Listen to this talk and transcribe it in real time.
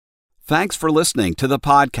Thanks for listening to the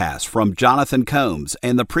podcast from Jonathan Combs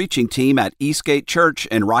and the preaching team at Eastgate Church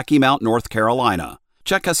in Rocky Mount, North Carolina.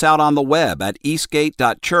 Check us out on the web at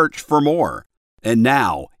eastgate.church for more. And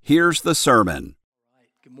now, here's the sermon.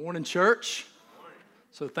 Good morning, church.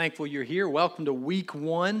 So thankful you're here. Welcome to week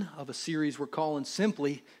 1 of a series we're calling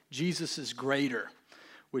simply, Jesus is Greater,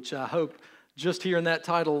 which I hope just hearing that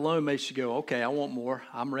title alone makes you go, okay, I want more.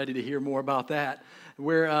 I'm ready to hear more about that.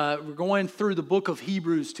 We're going through the book of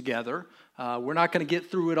Hebrews together. We're not going to get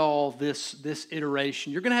through it all this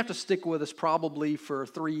iteration. You're going to have to stick with us probably for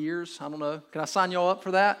 3 years. I don't know. Can I sign y'all up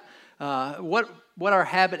for that? What our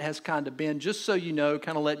habit has kind of been, just so you know,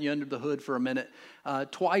 kind of letting you under the hood for a minute.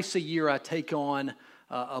 Twice a year I take on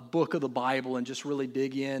a book of the Bible and just really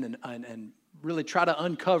dig in and really try to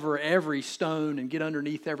uncover every stone and get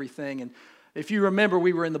underneath everything. And if you remember,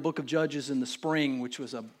 we were in the book of Judges in the spring, which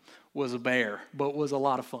was a bear, but was a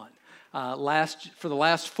lot of fun. For the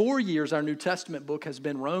last 4 years, our New Testament book has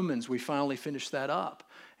been Romans. We finally finished that up.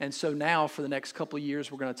 And so now for the next couple of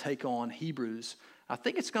years, we're going to take on Hebrews. I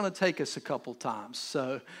think it's going to take us a couple times.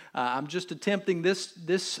 So I'm just attempting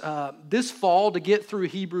this fall to get through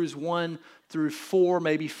Hebrews 1 through 4,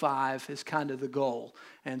 maybe 5 is kind of the goal.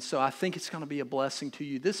 And so I think it's going to be a blessing to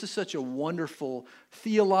you. This is such a wonderful,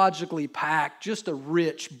 theologically packed, just a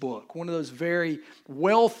rich book. One of those very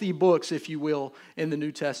wealthy books, if you will, in the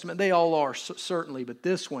New Testament. They all are, certainly, but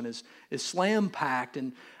this one is slam-packed.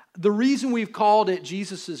 And the reason we've called it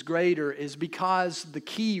Jesus is Greater is because the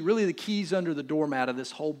keys under the doormat of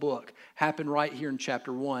this whole book happen right here in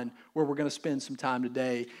chapter 1, where we're going to spend some time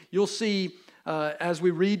today. You'll see as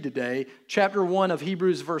we read today, chapter 1 of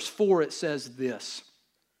Hebrews verse 4, it says this.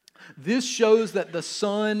 This shows that the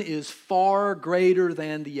Son is far greater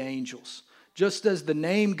than the angels, just as the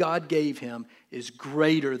name God gave him is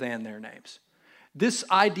greater than their names. This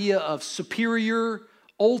idea of superior,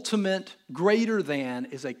 ultimate, greater than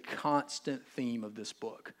is a constant theme of this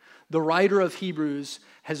book. The writer of Hebrews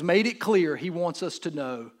has made it clear he wants us to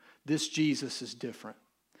know this Jesus is different.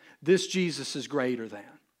 This Jesus is greater than.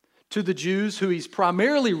 To the Jews who he's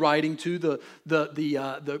primarily writing to,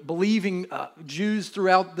 the believing Jews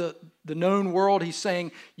throughout the known world, he's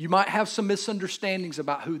saying, you might have some misunderstandings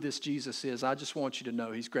about who this Jesus is. I just want you to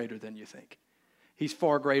know he's greater than you think. He's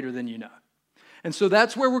far greater than you know. And so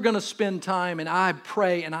that's where we're going to spend time, and I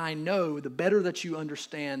pray and I know the better that you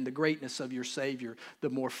understand the greatness of your Savior, the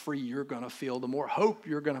more free you're going to feel, the more hope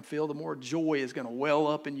you're going to feel, the more joy is going to well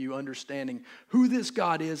up in you understanding who this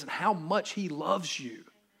God is and how much he loves you.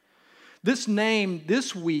 This name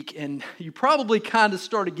this week, and you probably kind of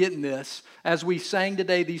started getting this as we sang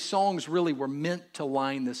today, these songs really were meant to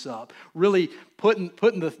line this up, really putting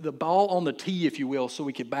the ball on the tee, if you will, so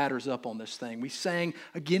we could batters up on this thing. We sang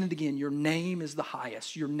again and again, your name is the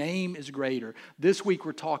highest, your name is greater. This week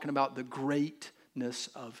we're talking about the greatness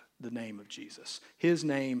of the name of Jesus. His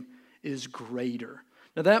name is greater.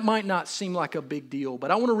 Now that might not seem like a big deal,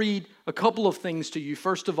 but I want to read a couple of things to you.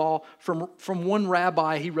 First of all, from one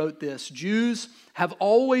rabbi, he wrote this: Jews have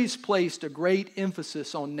always placed a great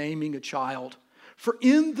emphasis on naming a child. For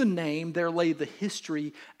in the name there lay the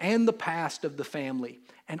history and the past of the family,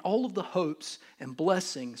 and all of the hopes and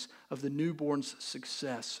blessings of the newborn's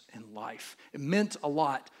success in life. It meant a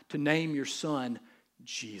lot to name your son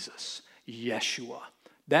Jesus, Yeshua.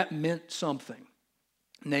 That meant something.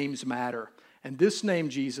 Names matter. And this name,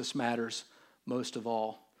 Jesus, matters most of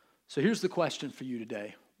all. So here's the question for you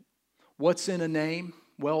today. What's in a name?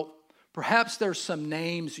 Well, perhaps there's some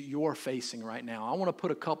names you're facing right now. I want to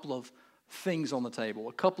put a couple of things on the table,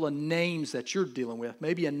 a couple of names that you're dealing with.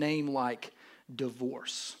 Maybe a name like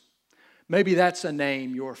divorce. Maybe that's a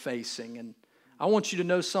name you're facing. And I want you to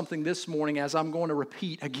know something this morning as I'm going to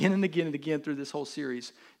repeat again and again and again through this whole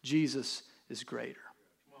series. Jesus is greater.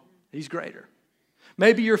 He's greater.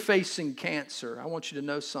 Maybe you're facing cancer. I want you to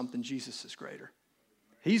know something. Jesus is greater.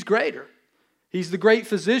 He's greater. He's the great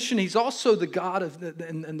physician. He's also the God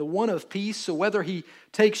and the one of peace. So whether he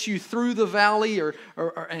takes you through the valley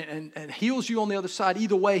and heals you on the other side,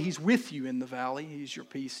 either way, he's with you in the valley. He's your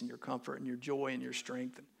peace and your comfort and your joy and your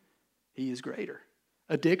strength. And he is greater.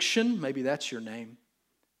 Addiction, maybe that's your name.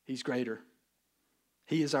 He's greater.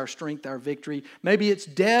 He is our strength, our victory. Maybe it's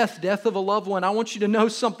death of a loved one. I want you to know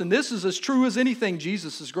something. This is as true as anything.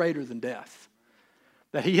 Jesus is greater than death.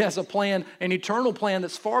 That he has a plan, an eternal plan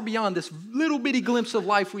that's far beyond this little bitty glimpse of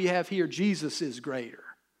life we have here. Jesus is greater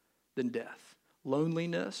than death.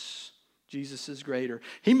 Loneliness, Jesus is greater.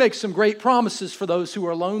 He makes some great promises for those who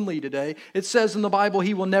are lonely today. It says in the Bible,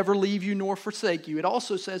 he will never leave you nor forsake you. It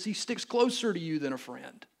also says he sticks closer to you than a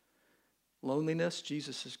friend. Loneliness,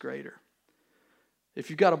 Jesus is greater. If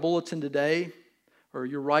you've got a bulletin today, or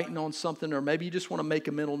you're writing on something, or maybe you just want to make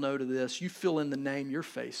a mental note of this, you fill in the name you're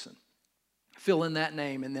facing. Fill in that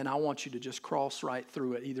name, and then I want you to just cross right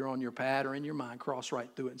through it, either on your pad or in your mind, cross right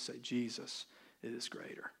through it and say, Jesus is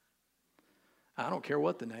greater. I don't care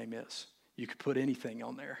what the name is. You could put anything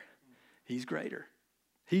on there. He's greater.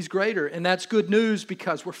 He's greater, and that's good news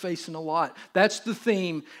because we're facing a lot. That's the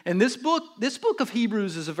theme. And this book of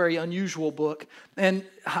Hebrews is a very unusual book, and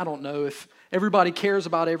I don't know if everybody cares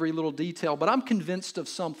about every little detail, but I'm convinced of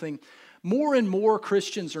something. More and more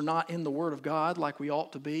Christians are not in the Word of God like we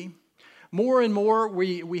ought to be. More and more,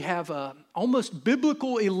 we have almost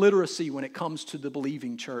biblical illiteracy when it comes to the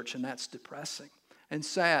believing church, and that's depressing and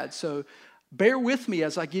sad. So bear with me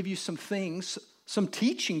as I give you some things, some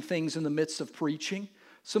teaching things in the midst of preaching,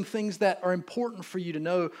 some things that are important for you to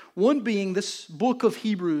know. One being, this book of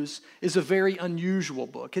Hebrews is a very unusual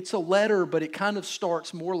book. It's a letter, but it kind of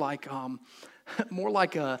starts more like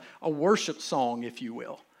a worship song, if you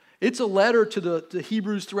will. It's a letter to the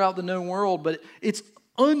Hebrews throughout the known world, but it's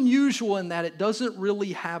unusual in that it doesn't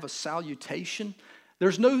really have a salutation.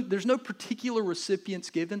 There's no particular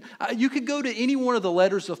recipients given. You could go to any one of the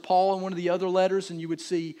letters of Paul and one of the other letters, and you would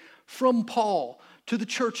see, from Paul to the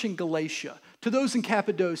church in Galatia, to those in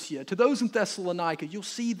Cappadocia, to those in Thessalonica. You'll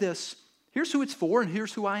see this. Here's who it's for, and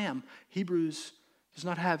here's who I am. Hebrews does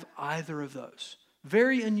not have either of those.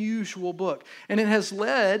 Very unusual book. And it has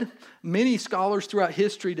led many scholars throughout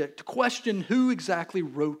history to question who exactly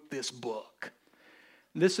wrote this book.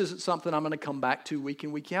 This isn't something I'm going to come back to week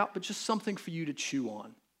in, week out, but just something for you to chew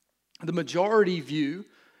on. The majority view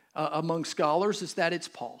among scholars is that it's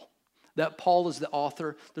Paul, that Paul is the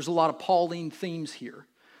author. There's a lot of Pauline themes here.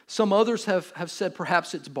 Some others have said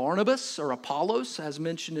perhaps it's Barnabas or Apollos, as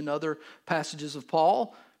mentioned in other passages of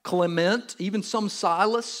Paul, Clement, even some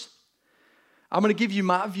Silas. I'm going to give you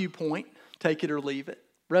my viewpoint. Take it or leave it.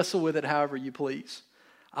 Wrestle with it however you please.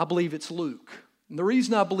 I believe it's Luke. And the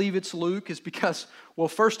reason I believe it's Luke is because, well,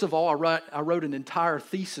 first of all, I wrote an entire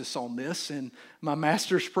thesis on this in my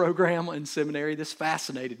master's program in seminary. This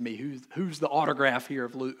fascinated me. Who's the autograph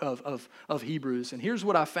here of Hebrews? And here's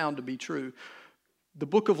what I found to be true. The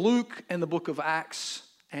book of Luke and the book of Acts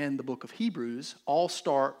and the book of Hebrews all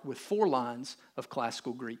start with 4 lines of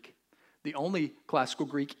classical Greek. The only classical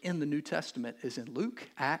Greek in the New Testament is in Luke,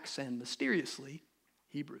 Acts, and mysteriously,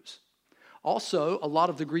 Hebrews. Also, a lot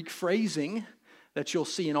of the Greek phrasing that you'll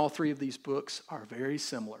see in all 3 of these books are very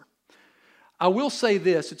similar. I will say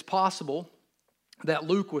this, it's possible that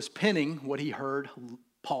Luke was penning what he heard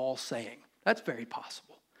Paul saying. That's very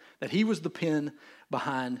possible, that he was the pen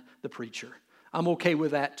behind the preacher. I'm okay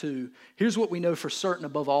with that too. Here's what we know for certain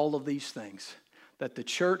above all of these things, that the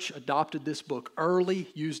church adopted this book early,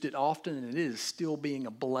 used it often, and it is still being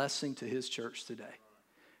a blessing to his church today.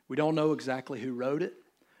 We don't know exactly who wrote it,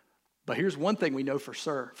 but here's one thing we know for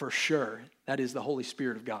sure, that is the Holy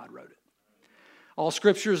Spirit of God wrote it. All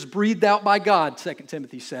Scripture is breathed out by God, 2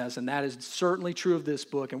 Timothy says, and that is certainly true of this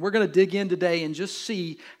book. And we're going to dig in today and just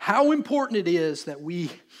see how important it is that we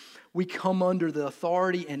come under the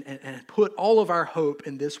authority and put all of our hope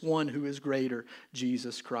in this one who is greater,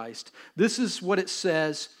 Jesus Christ. This is what it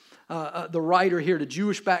says, the writer here to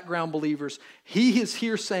Jewish background believers. He is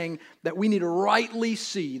here saying that we need to rightly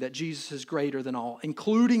see that Jesus is greater than all,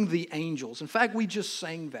 including the angels. In fact, we just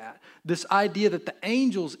sang that. This idea that the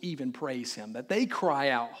angels even praise him, that they cry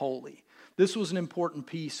out holy. This was an important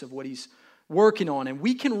piece of what he's working on, and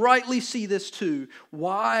we can rightly see this too.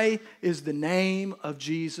 Why is the name of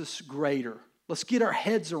Jesus greater? Let's get our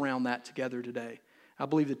heads around that together today. I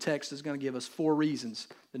believe the text is going to give us 4 reasons.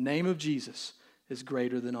 The name of Jesus is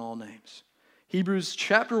greater than all names. Hebrews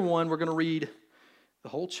chapter 1, we're going to read the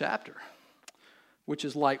whole chapter, which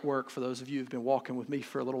is light work for those of you who've been walking with me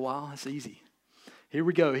for a little while. It's easy. Here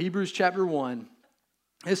we go. Hebrews chapter 1.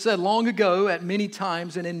 It said, long ago, at many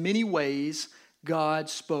times and in many ways, God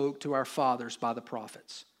spoke to our fathers by the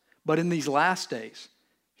prophets. But in these last days,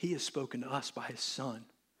 he has spoken to us by his Son,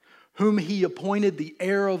 whom he appointed the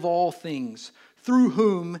heir of all things, through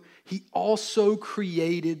whom he also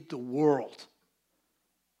created the world.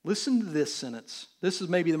 Listen to this sentence. This is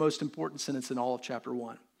maybe the most important sentence in all of chapter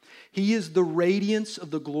 1. He is the radiance of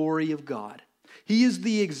the glory of God. He is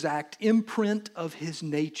the exact imprint of his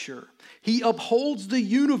nature. He upholds the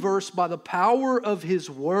universe by the power of his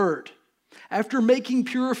word. After making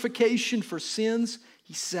purification for sins,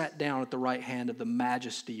 he sat down at the right hand of the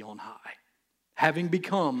Majesty on high, having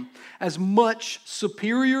become as much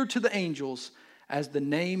superior to the angels as the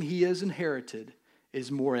name he has inherited is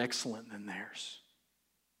more excellent than theirs.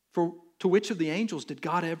 For to which of the angels did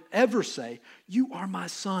God ever say, "You are my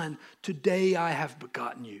son, today I have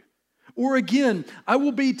begotten you"? Or again, I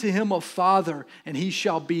will be to him a father, and he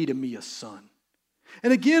shall be to me a son.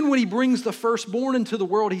 And again, when he brings the firstborn into the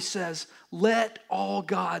world, he says, let all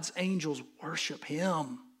God's angels worship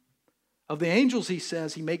him. Of the angels, he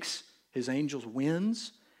says, he makes his angels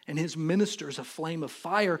winds and his ministers a flame of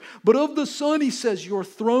fire. But of the Son, he says, your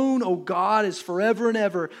throne, O God, is forever and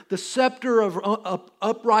ever. The scepter of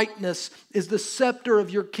uprightness is the scepter of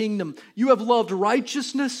your kingdom. You have loved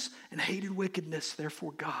righteousness and hated wickedness.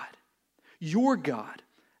 Therefore, God, your God,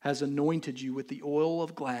 has anointed you with the oil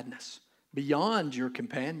of gladness beyond your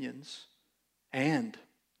companions. And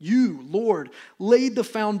you, Lord, laid the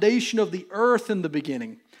foundation of the earth in the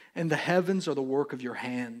beginning, and the heavens are the work of your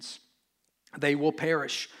hands. They will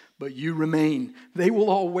perish, but you remain. They will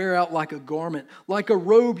all wear out like a garment. Like a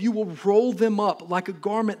robe, you will roll them up. Like a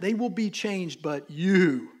garment, they will be changed, but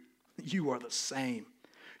you are the same.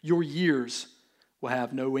 Your years will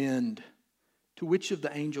have no end. To which of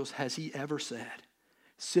the angels has he ever said,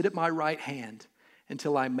 sit at my right hand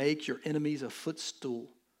until I make your enemies a footstool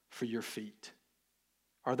for your feet?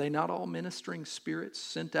 Are they not all ministering spirits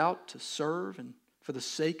sent out to serve and for the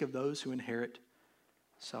sake of those who inherit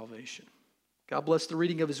salvation? God bless the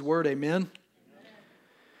reading of his word. Amen. Amen.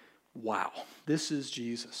 Wow, this is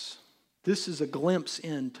Jesus. This is a glimpse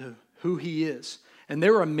into who he is. And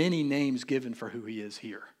there are many names given for who he is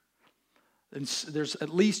here. And there's at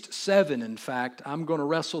least 7, in fact. I'm going to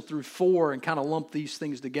wrestle through 4 and kind of lump these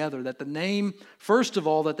things together. That the name, first of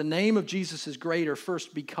all, that the name of Jesus is greater,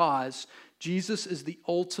 first because Jesus is the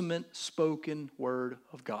ultimate spoken word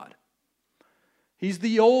of God. He's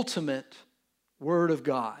the ultimate word of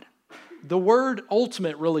God. The word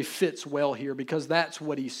ultimate really fits well here because that's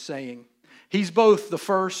what he's saying. He's both the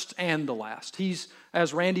first and the last. He's,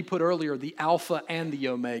 as Randy put earlier, the Alpha and the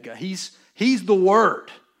Omega. He's the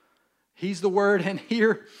Word. He's the Word, and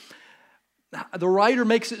here the writer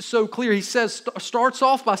makes it so clear. He says, starts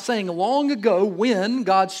off by saying, long ago, when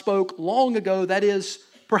God spoke long ago, that is,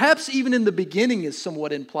 perhaps even in the beginning is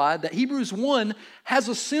somewhat implied, that Hebrews 1 has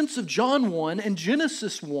a sense of John 1 and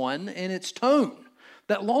Genesis 1 in its tone.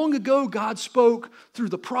 That long ago God spoke through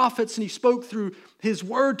the prophets and he spoke through his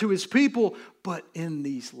word to his people, but in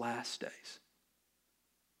these last days.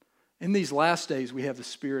 In these last days we have the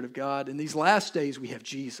Spirit of God. In these last days we have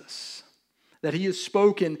Jesus. That he has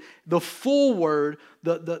spoken the full word,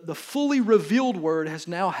 the fully revealed word has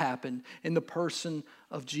now happened in the person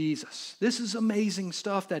of Jesus. This is amazing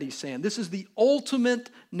stuff that he's saying. This is the ultimate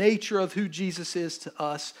nature of who Jesus is to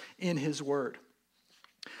us in his word.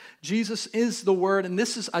 Jesus is the Word, and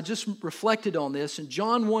this is, I just reflected on this. In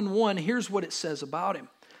John 1:1, here's what it says about him.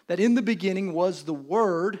 That in the beginning was the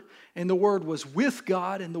Word, and the Word was with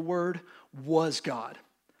God, and the Word was God.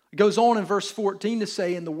 It goes on in verse 14 to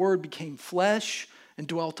say, and the Word became flesh and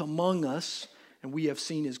dwelt among us, and we have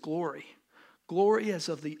seen his glory. Glory as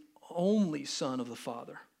of the only Son of the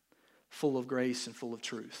Father, full of grace and full of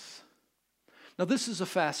truth. Now this is a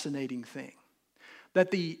fascinating thing. That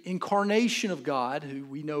the incarnation of God, who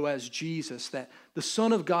we know as Jesus, that the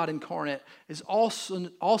Son of God incarnate is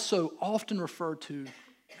also often referred to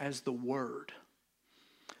as the Word.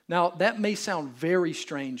 Now, that may sound very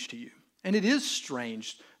strange to you, and it is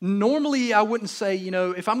strange. Normally, I wouldn't say,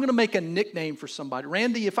 if I'm going to make a nickname for somebody,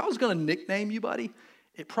 Randy, if I was going to nickname you, buddy,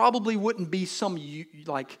 it probably wouldn't be some,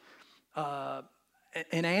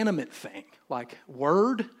 inanimate thing, like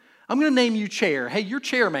Word. I'm going to name you Chair. Hey, you're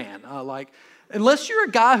Chairman. Unless you're a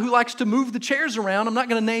guy who likes to move the chairs around, I'm not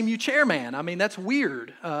going to name you Chairman. I mean, that's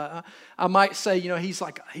weird. I might say, he's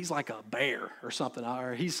like a bear or something,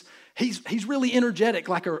 or he's really energetic,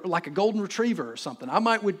 like a golden retriever or something.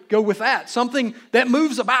 would go with that, something that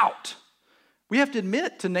moves about. We have to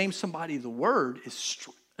admit, to name somebody the Word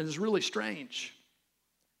is really strange.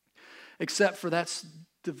 Except for that's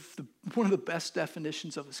one of the best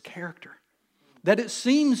definitions of his character. That it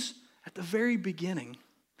seems at the very beginning,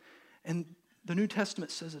 and the New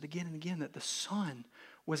Testament says it again and again, that the Son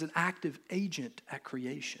was an active agent at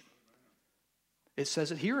creation. It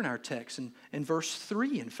says it here in our text. In verse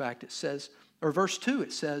 3, in fact, it says, or verse 2,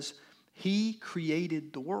 it says, he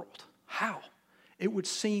created the world. How? It would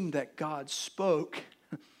seem that God spoke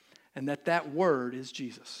and that word is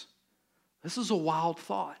Jesus. This is a wild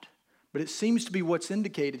thought. But it seems to be what's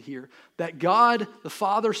indicated here, that God, the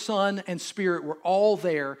Father, Son, and Spirit were all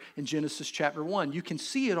there in Genesis chapter 1. You can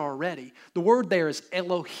see it already. The word there is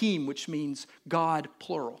Elohim, which means God,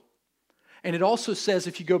 plural. And it also says,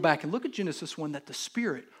 if you go back and look at Genesis 1, that the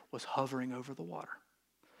Spirit was hovering over the water.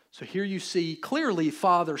 So here you see clearly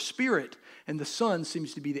Father, Spirit, and the Son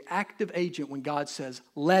seems to be the active agent when God says,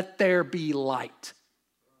 let there be light.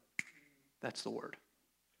 That's the word.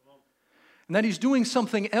 And that he's doing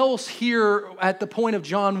something else here at the point of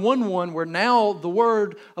John 1:1, where now the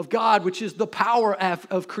Word of God, which is the power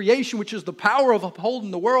of creation, which is the power of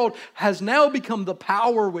upholding the world, has now become the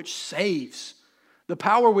power which saves. The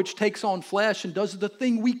power which takes on flesh and does the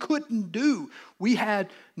thing we couldn't do. We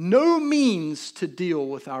had no means to deal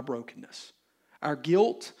with our brokenness, our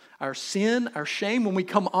guilt, our sin, our shame. When we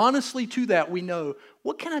come honestly to that, we know,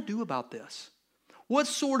 what can I do about this? What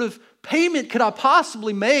sort of payment could I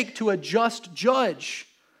possibly make to a just judge?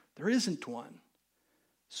 There isn't one.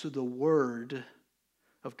 So the Word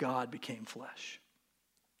of God became flesh.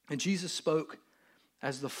 And Jesus spoke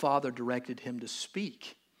as the Father directed him to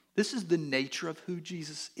speak. This is the nature of who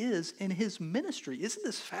Jesus is in his ministry. Isn't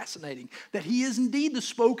this fascinating? That he is indeed the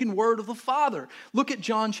spoken word of the Father. Look at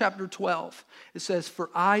John chapter 12. It says, "For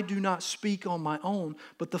I do not speak on my own,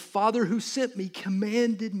 but the Father who sent me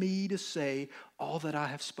commanded me to say all that I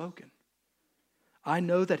have spoken. I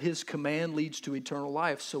know that his command leads to eternal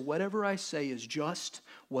life, so whatever I say is just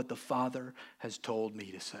what the Father has told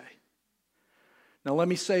me to say." Now let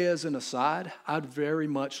me say as an aside, I'd very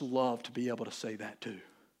much love to be able to say that too.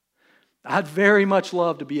 I'd very much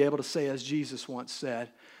love to be able to say, as Jesus once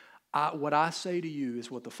said, what I say to you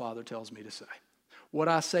is what the Father tells me to say. What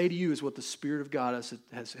I say to you is what the Spirit of God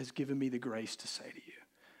has given me the grace to say to you.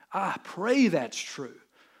 I pray that's true,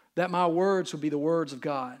 that my words will be the words of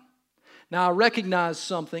God. Now I recognize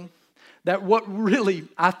something, that what really,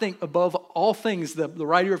 I think above all things, the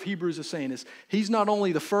writer of Hebrews is saying is, he's not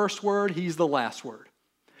only the first word, he's the last word.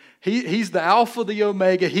 He's the Alpha, the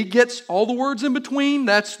Omega. He gets all the words in between.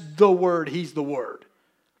 That's the Word. He's the Word.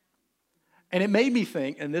 And it made me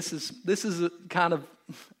think, and this is a kind of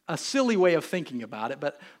a silly way of thinking about it,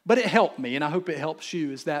 but it helped me, and I hope it helps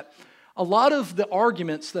you, is that a lot of the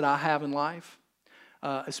arguments that I have in life,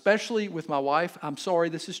 especially with my wife, I'm sorry,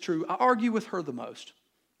 this is true, I argue with her the most.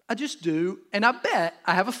 I just do, and I bet,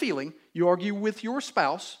 I have a feeling, you argue with your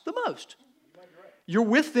spouse the most. You're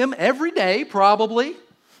with them every day, probably.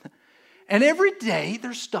 And every day,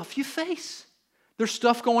 there's stuff you face. There's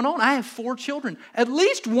stuff going on. I have 4 children. At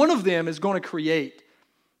least one of them is going to create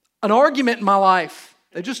an argument in my life.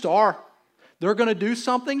 They just are. They're going to do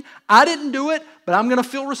something. I didn't do it, but I'm going to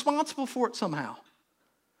feel responsible for it somehow.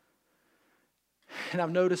 And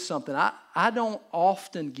I've noticed something. I don't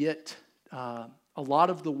often get a lot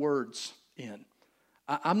of the words in.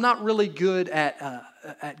 I'm not really good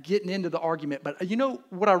at getting into the argument, but you know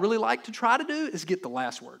what I really like to try to do is get the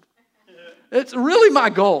last word. It's really my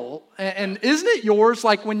goal. And isn't it yours?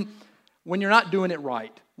 Like when you're not doing it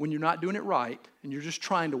right. When you're not doing it right and you're just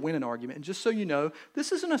trying to win an argument. And just so you know,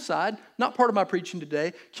 this is an aside, not part of my preaching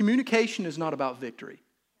today. Communication is not about victory.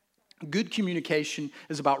 Good communication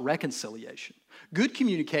is about reconciliation. Good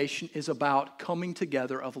communication is about coming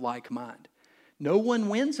together of like mind. No one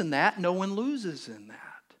wins in that. No one loses in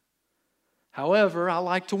that. However, I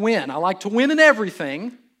like to win. I like to win in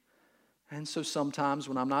everything. And so sometimes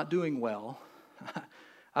when I'm not doing well,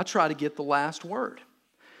 I try to get the last word.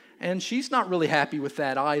 And she's not really happy with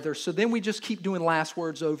that either. So then we just keep doing last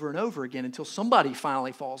words over and over again until somebody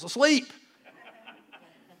finally falls asleep.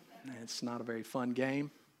 It's not a very fun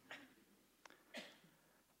game.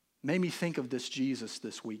 Made me think of this Jesus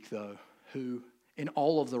this week, though, who in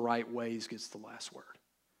all of the right ways gets the last word.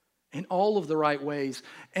 In all of the right ways.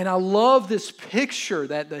 And I love this picture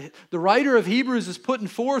that the writer of Hebrews is putting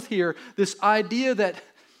forth here, this idea that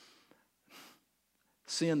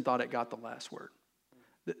sin thought it got the last word.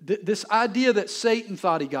 This idea that Satan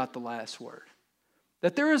thought he got the last word.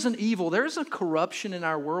 That there is an evil, there is a corruption in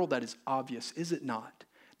our world that is obvious, is it not?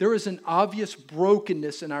 There is an obvious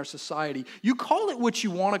brokenness in our society. You call it what you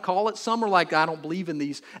want to call it. Some are like, I don't believe in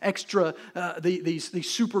these extra, these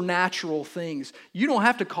supernatural things. You don't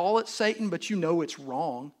have to call it Satan, but you know it's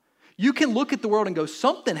wrong. You can look at the world and go,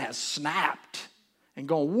 something has snapped and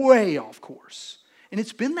gone way off course. And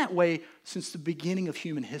it's been that way since the beginning of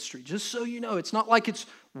human history. Just so you know, it's not like it's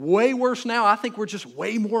way worse now. I think we're just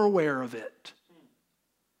way more aware of it.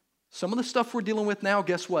 Some of the stuff we're dealing with now,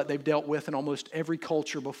 guess what? They've dealt with in almost every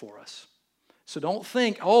culture before us. So don't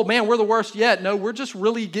think, oh man, we're the worst yet. No, we're just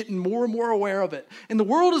really getting more and more aware of it. And the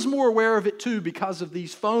world is more aware of it too because of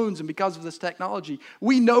these phones and because of this technology.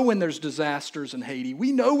 We know when there's disasters in Haiti.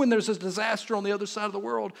 We know when there's a disaster on the other side of the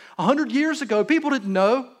world. 100 years ago, people didn't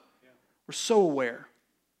know. We're so aware.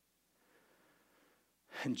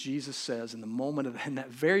 And Jesus says, in that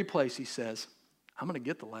very place, he says, I'm going to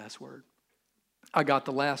get the last word. I got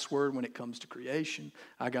the last word when it comes to creation.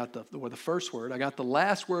 I got the first word. I got the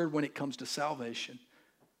last word when it comes to salvation.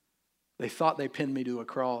 They thought they pinned me to a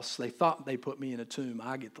cross. They thought they put me in a tomb.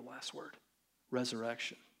 I get the last word.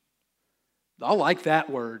 Resurrection. I like that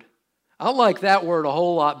word. I like that word a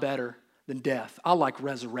whole lot better than death. I like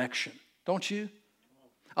resurrection. Don't you?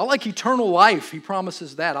 I like eternal life. He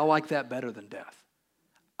promises that. I like that better than death.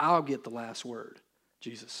 I'll get the last word,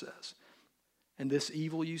 Jesus says. And this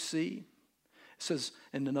evil you see, it says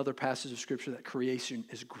in another passage of Scripture that creation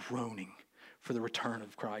is groaning for the return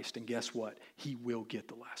of Christ. And guess what? He will get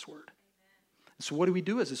the last word. And so what do we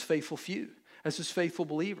do as His faithful few, as His faithful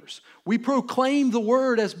believers? We proclaim the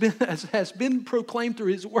word as has been proclaimed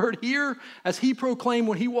through His word here, as He proclaimed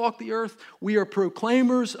when He walked the earth. We are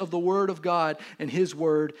proclaimers of the word of God, and His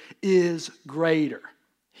word is greater.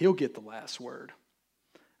 He'll get the last word.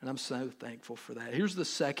 And I'm so thankful for that. Here's the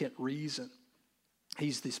second reason.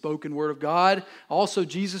 He's the spoken word of God. Also,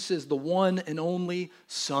 Jesus is the one and only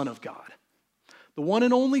Son of God. The one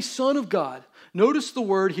and only Son of God. Notice the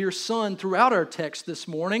word here, Son, throughout our text this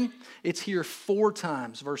morning. It's here 4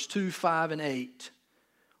 times, verse 2, 5, and 8.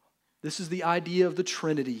 This is the idea of the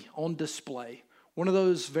Trinity on display. One of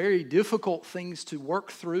those very difficult things to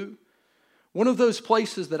work through. One of those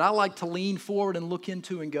places that I like to lean forward and look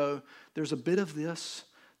into and go, there's a bit of this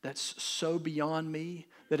that's so beyond me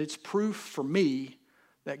that it's proof for me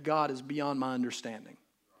that God is beyond my understanding.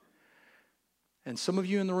 And some of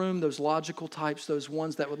you in the room, those logical types, those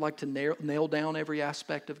ones that would like to nail down every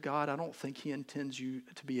aspect of God, I don't think He intends you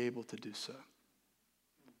to be able to do so.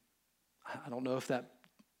 I don't know if that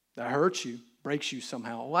hurts you, breaks you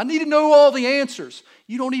somehow. Well, I need to know all the answers.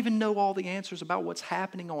 You don't even know all the answers about what's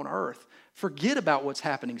happening on earth. Forget about what's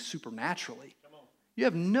happening supernaturally. You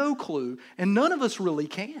have no clue, and none of us really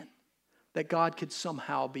can, that God could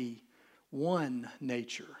somehow be one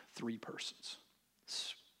nature, 3 persons.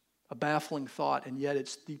 It's a baffling thought, and yet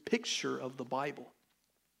it's the picture of the Bible.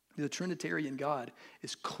 The Trinitarian God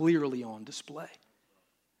is clearly on display.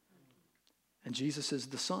 And Jesus is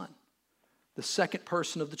the Son, the second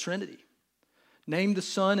person of the Trinity. Named the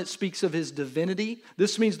Son, it speaks of His divinity.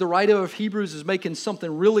 This means the writer of Hebrews is making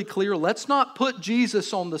something really clear. Let's not put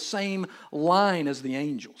Jesus on the same line as the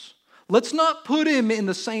angels. Let's not put Him in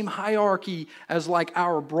the same hierarchy as like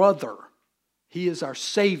our brother. He is our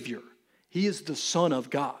Savior. He is the Son of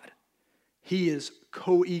God. He is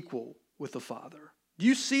co-equal with the Father. Do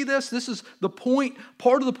you see this? This is the point,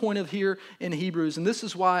 part of the point of here in Hebrews. And this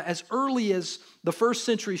is why as early as the first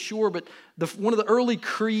century, sure, but one of the early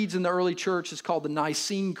creeds in the early church is called the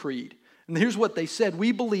Nicene Creed. And here's what they said.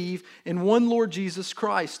 We believe in one Lord Jesus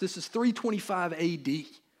Christ. This is 325 A.D.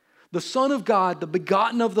 The Son of God, the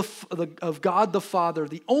begotten of God the Father,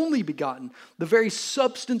 the only begotten, the very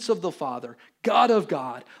substance of the Father, God of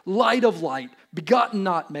God, light of light, begotten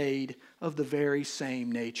not made, of the very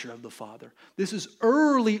same nature of the Father. This is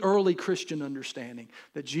early Christian understanding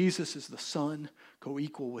that Jesus is the Son,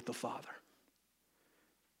 co-equal with the Father.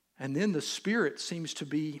 And then the Spirit seems to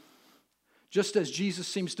be, just as Jesus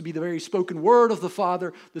seems to be the very spoken word of the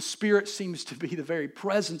Father, the Spirit seems to be the very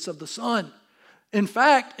presence of the Son. In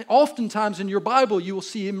fact, oftentimes in your Bible, you will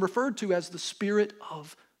see Him referred to as the Spirit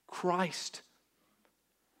of Christ.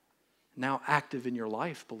 Now active in your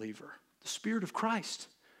life, believer. The Spirit of Christ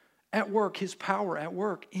at work, His power at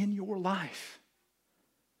work in your life.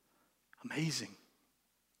 Amazing.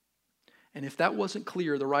 And if that wasn't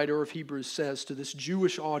clear, the writer of Hebrews says to this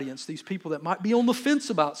Jewish audience, these people that might be on the fence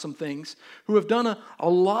about some things, who have done a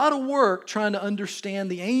lot of work trying to understand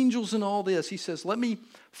the angels and all this, he says,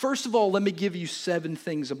 first of all, let me give you 7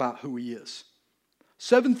 things about who He is.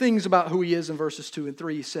 7 things about who He is in verses 2 and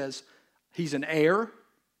 3. He says, He's an heir,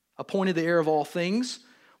 appointed the heir of all things.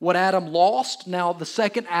 What Adam lost, now the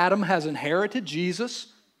second Adam has inherited, Jesus.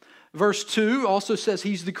 Verse 2 also says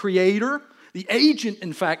He's the creator, the agent,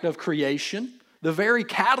 in fact, of creation, the very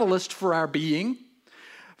catalyst for our being.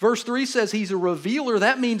 Verse 3 says He's a revealer.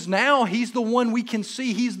 That means now He's the one we can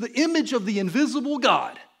see. He's the image of the invisible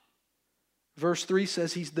God. Verse 3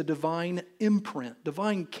 says He's the divine imprint,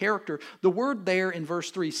 divine character. The word there in verse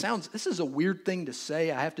 3 this is a weird thing to say,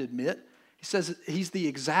 I have to admit. He says He's the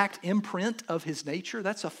exact imprint of His nature.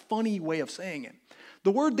 That's a funny way of saying it.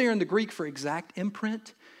 The word there in the Greek for exact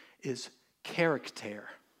imprint is character.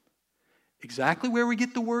 Exactly where we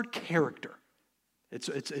get the word character.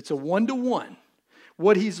 It's a one-to-one.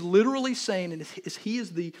 What he's literally saying is He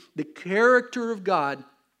is the character of God.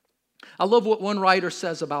 I love what one writer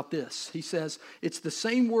says about this. He says, it's the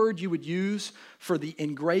same word you would use for the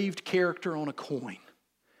engraved character on a coin.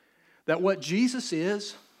 That what Jesus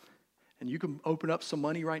is, and you can open up some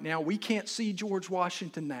money right now. We can't see George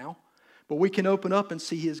Washington now, but we can open up and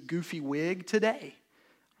see his goofy wig today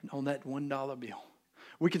on that $1 bill.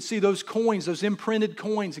 We can see those coins, those imprinted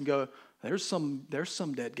coins, and go, there's some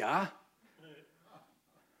dead guy.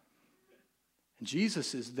 And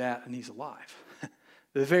Jesus is that, and He's alive.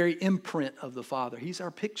 the very imprint of the Father. He's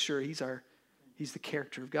our picture. He's the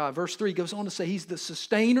character of God. Verse 3 goes on to say he's the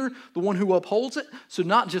sustainer, the one who upholds it. So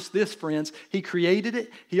not just this, friends. He created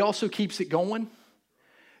it. He also keeps it going.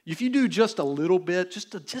 If you do just a little bit,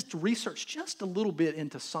 just research just a little bit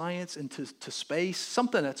into science, into space,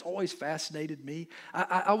 something that's always fascinated me.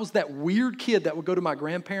 I was that weird kid that would go to my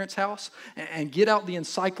grandparents' house and get out the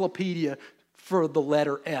encyclopedia for the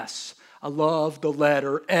letter S. I love the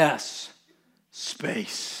letter S.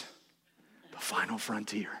 Space. The final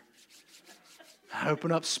frontier. I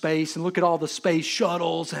open up space and look at all the space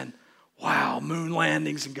shuttles and wow, moon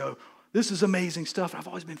landings and go, this is amazing stuff. I've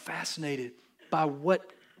always been fascinated by what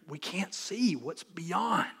we can't see, what's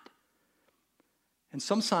beyond. And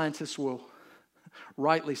some scientists will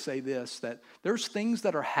rightly say this, that there's things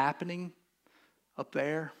that are happening up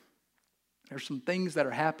there. There's some things that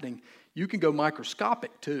are happening. You can go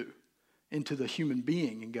microscopic too into the human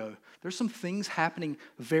being and go, there's some things happening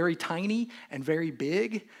very tiny and very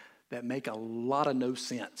big that make a lot of no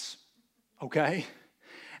sense, okay?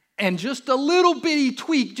 And just a little bitty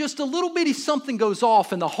tweak, just a little bitty something goes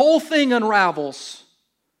off and the whole thing unravels.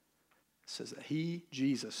 It says that He,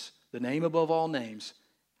 Jesus, the name above all names,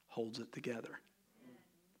 holds it together.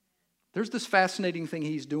 There's this fascinating thing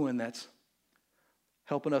He's doing that's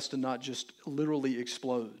helping us to not just literally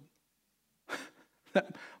explode.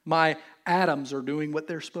 My atoms are doing what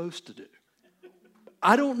they're supposed to do.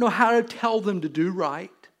 I don't know how to tell them to do right,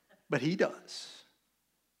 but He does.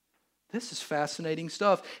 This is fascinating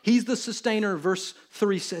stuff. He's the sustainer. Verse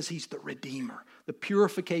 3 says He's the redeemer, the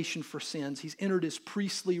purification for sins. He's entered His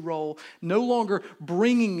priestly role, no longer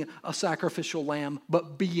bringing a sacrificial lamb,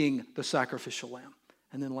 but being the sacrificial lamb.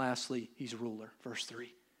 And then lastly, He's ruler. Verse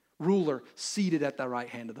 3. Ruler seated at the right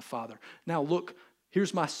hand of the Father. Now look,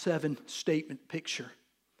 here's my 7-statement picture.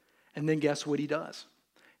 And then guess what He does?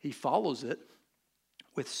 He follows it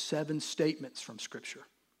with 7 statements from Scripture.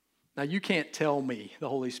 Now you can't tell me the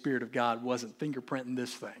Holy Spirit of God wasn't fingerprinting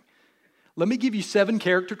this thing. Let me give you 7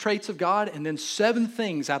 character traits of God and then 7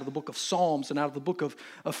 things out of the book of Psalms and out of the book of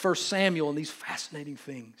 1 Samuel and these fascinating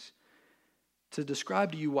things to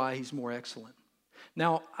describe to you why He's more excellent.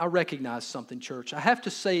 Now, I recognize something, church. I have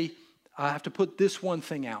to put this one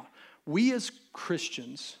thing out. We as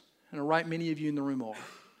Christians, and I right many of you in the room are,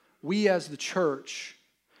 we as the church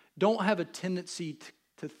don't have a tendency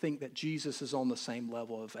to think that Jesus is on the same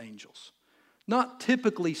level of angels. Not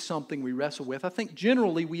typically something we wrestle with. I think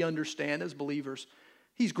generally we understand as believers,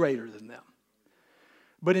 He's greater than them.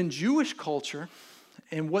 But in Jewish culture,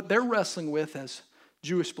 and what they're wrestling with as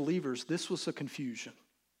Jewish believers, this was a confusion.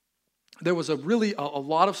 There was a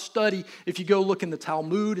lot of study. If you go look in the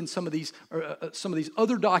Talmud and some of these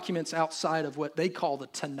other documents outside of what they call the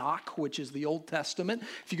Tanakh, which is the Old Testament,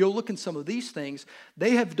 if you go look in some of these things,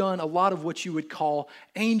 they have done a lot of what you would call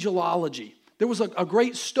angelology. There was a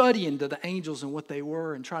great study into the angels and what they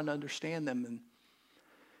were and trying to understand them. And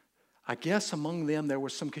I guess among them there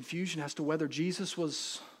was some confusion as to whether Jesus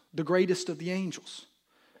was the greatest of the angels.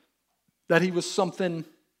 That He was something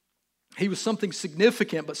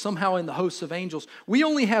significant, but somehow in the hosts of angels. We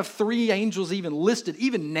only have 3 angels even listed,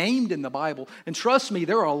 even named in the Bible. And trust me,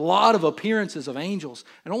 there are a lot of appearances of angels,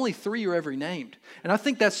 and only 3 are ever named. And I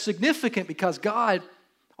think that's significant because God,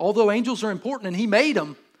 although angels are important and He made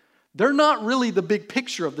them, they're not really the big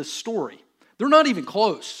picture of this story. They're not even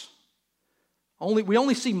close. We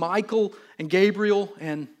only see Michael and Gabriel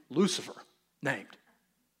and Lucifer named.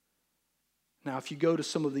 Now, if you go to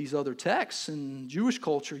some of these other texts in Jewish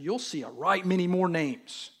culture, you'll see a right many more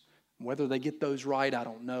names. Whether they get those right, I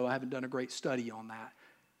don't know. I haven't done a great study on that.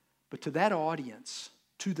 But to that audience,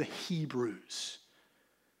 to the Hebrews,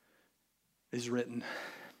 is written,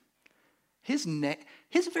 His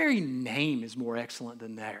very name is more excellent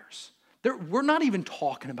than theirs. We're not even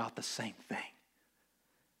talking about the same thing.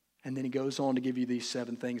 And then he goes on to give you these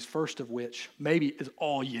 7 things, first of which maybe is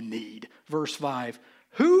all you need. Verse 5,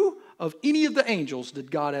 who of any of the angels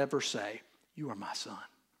did God ever say, you are my son?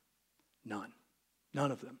 None.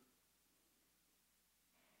 None of them.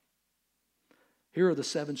 Here are the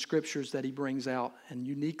 7 scriptures that he brings out, and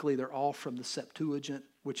uniquely they're all from the Septuagint,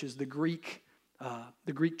 which is the Greek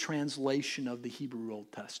translation of the Hebrew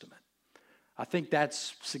Old Testament. I think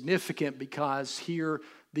that's significant because here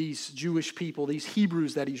these Jewish people, these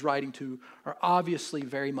Hebrews that he's writing to, are obviously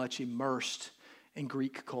very much immersed in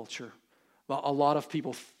Greek culture. Well, a lot of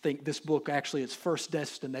people think this book, actually its first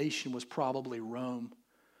destination was probably Rome,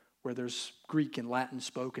 where there's Greek and Latin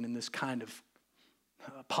spoken in this kind of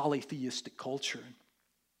polytheistic culture.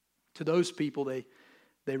 To those people,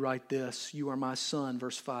 they write this, you are my son,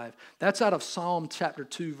 verse 5. That's out of Psalm chapter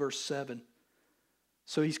 2, verse 7.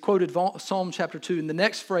 So he's quoted Psalm chapter 2. In the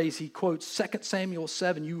next phrase, he quotes 2 Samuel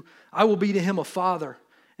 7, I will be to him a father.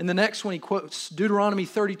 In the next one, he quotes Deuteronomy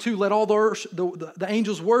 32, let all the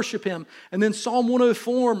angels worship him. And then Psalm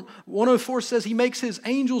 104 says he makes his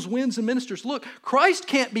angels winds and ministers. Look, Christ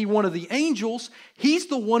can't be one of the angels. He's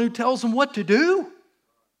the one who tells them what to do.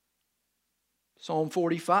 Psalm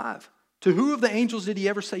 45, to who of the angels did he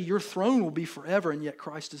ever say, your throne will be forever, and yet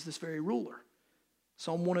Christ is this very ruler?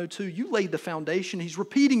 Psalm 102, you laid the foundation. He's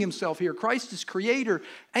repeating himself here. Christ is creator.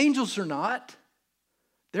 Angels are not.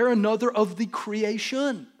 They're another of the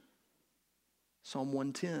creation. Psalm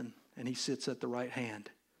 110, and he sits at the right hand.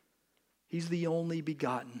 He's the only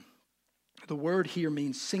begotten. The word here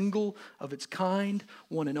means single of its kind,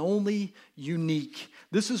 one and only, unique.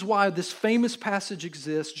 This is why this famous passage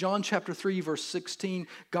exists. John chapter 3, verse 16,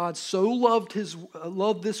 God so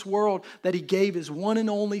loved this world that he gave his one and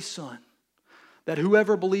only Son, that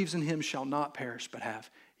whoever believes in him shall not perish but have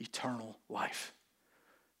eternal life.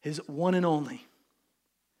 His one and only.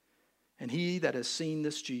 And he that has seen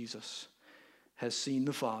this Jesus has seen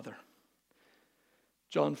the Father.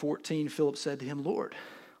 John 14, Philip said to him, Lord,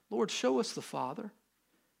 show us the Father.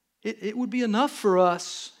 It would be enough for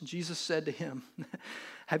us. And Jesus said to him,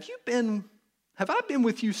 have I been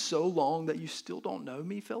with you so long that you still don't know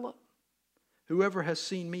me, Philip? Whoever has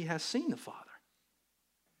seen me has seen the Father.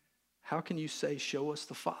 How can you say, show us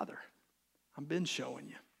the Father? I've been showing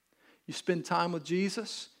you. You spend time with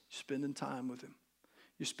Jesus, you're spending time with him.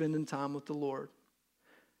 You're spending time with the Lord.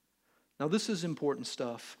 Now, this is important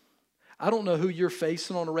stuff. I don't know who you're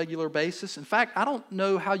facing on a regular basis. In fact, I don't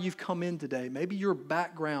know how you've come in today. Maybe your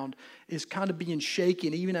background is kind of being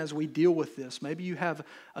shaken even as we deal with this. Maybe you have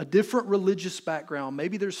a different religious background.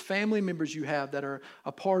 Maybe there's family members you have that are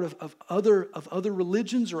a part of other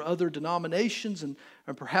religions or other denominations, and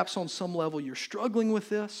perhaps on some level you're struggling with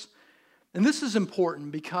this. And this is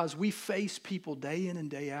important because we face people day in and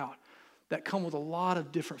day out that come with a lot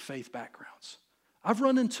of different faith backgrounds. I've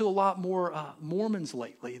run into a lot more Mormons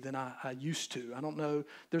lately than I used to. I don't know.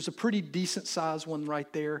 There's a pretty decent sized one right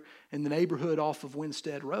there in the neighborhood off of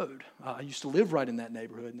Winstead Road. I used to live right in that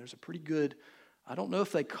neighborhood, and there's a pretty good, I don't know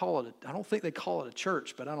if they call it, I don't think they call it a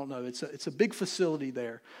church, but I don't know. It's a big facility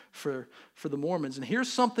there for the Mormons. And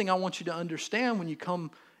here's something I want you to understand when you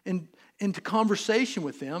come into conversation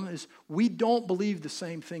with them is we don't believe the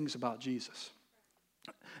same things about Jesus.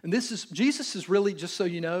 And Jesus is really, just so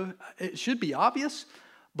you know, it should be obvious,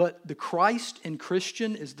 but the Christ in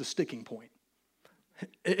Christian is the sticking point.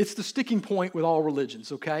 It's the sticking point with all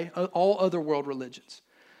religions, okay? All other world religions.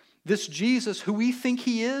 This Jesus, who we think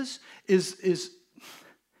he is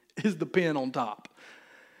the pin on top.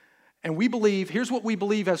 And we believe, here's what we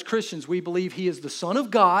believe as Christians. We believe he is the Son of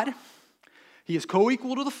God. He is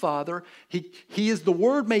co-equal to the Father. He is the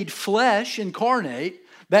Word made flesh, incarnate.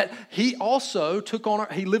 That he also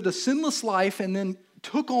he lived a sinless life and then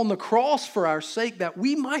took on the cross for our sake that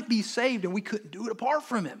we might be saved, and we couldn't do it apart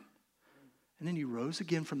from him. And then he rose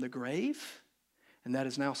again from the grave, and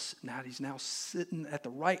he's now sitting at the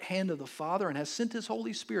right hand of the Father and has sent his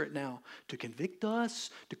Holy Spirit now to convict us,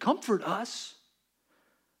 to comfort us.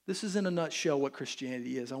 This is in a nutshell what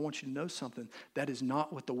Christianity is. I want you to know something. That is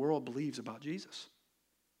not what the world believes about Jesus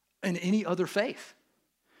and any other faith.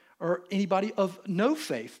 Or anybody of no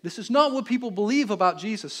faith. This is not what people believe about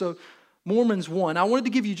Jesus. So Mormons 1, I wanted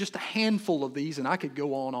to give you just a handful of these, and I could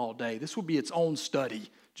go on all day. This will be its own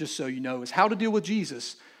study, just so you know, is how to deal with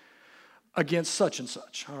Jesus against such and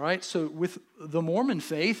such. All right, so with the Mormon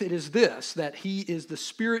faith, it is this, that he is the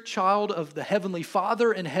spirit child of the heavenly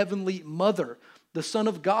Father and heavenly Mother. The Son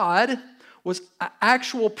of God was an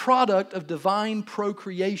actual product of divine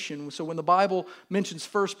procreation. So when the Bible mentions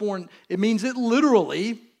firstborn, it means it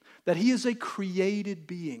literally that he is a created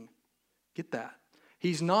being. Get that.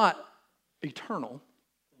 He's not eternal.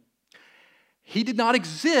 He did not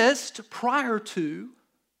exist prior to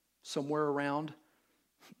somewhere around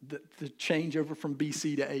the changeover from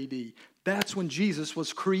BC to AD. That's when Jesus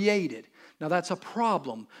was created. Now that's a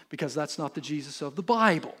problem because that's not the Jesus of the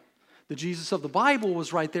Bible. The Jesus of the Bible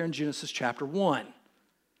was right there in Genesis chapter 1.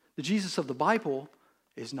 The Jesus of the Bible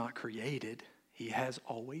is not created. He has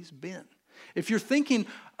always been. If you're thinking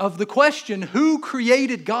of the question, who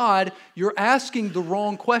created God, you're asking the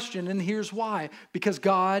wrong question, and here's why. Because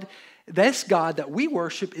God, this God that we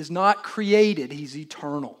worship is not created. He's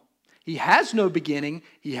eternal. He has no beginning.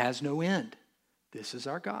 He has no end. This is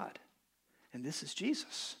our God, and this is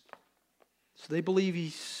Jesus. So they believe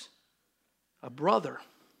he's a brother.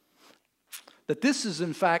 That this is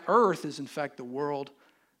in fact, earth is in fact the world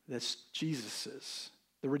that Jesus is.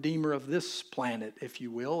 The redeemer of this planet, if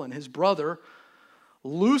you will, and his brother,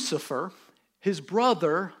 Lucifer, His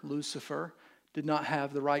brother, Lucifer, did not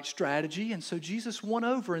have the right strategy, and so Jesus won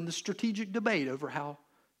over in the strategic debate over how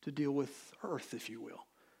to deal with earth, if you will.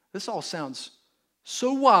 This all sounds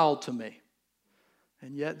so wild to me.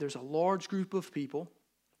 And yet there's a large group of people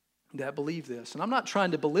that believe this. And I'm not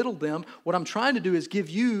trying to belittle them. What I'm trying to do is give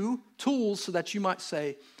you tools so that you might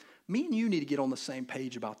say, me and you need to get on the same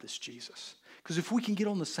page about this Jesus. Because if we can get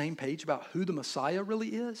on the same page about who the Messiah really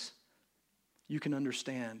is, you can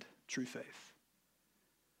understand true faith.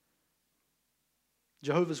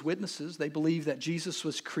 Jehovah's Witnesses, they believe that Jesus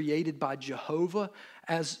was created by Jehovah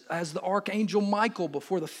as the archangel Michael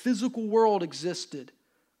before the physical world existed.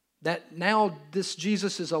 That now this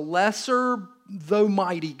Jesus is a lesser though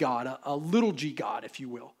mighty God, a little g God, if you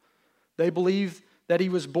will. They believe that he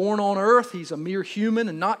was born on earth. He's a mere human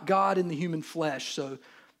and not God in the human flesh. So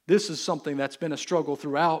this is something that's been a struggle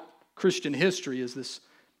throughout Christian history, is this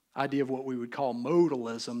idea of what we would call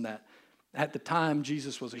modalism, that at the time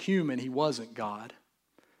Jesus was a human, he wasn't God.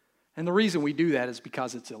 And the reason we do that is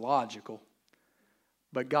because it's illogical.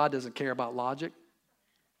 But God doesn't care about logic.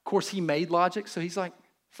 Of course, he made logic, so he's like,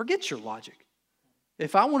 forget your logic.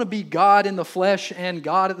 If I want to be God in the flesh and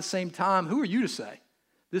God at the same time, who are you to say?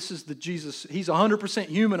 This is the Jesus, he's 100%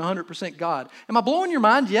 human, 100% God. Am I blowing your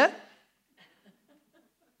mind yet?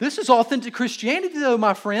 This is authentic Christianity though,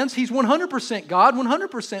 my friends. He's 100% God,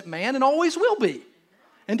 100% man, and always will be.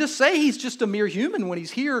 And to say he's just a mere human when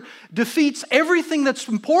he's here defeats everything that's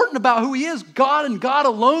important about who he is. God and God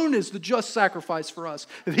alone is the just sacrifice for us.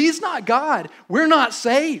 If he's not God, we're not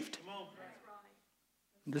saved.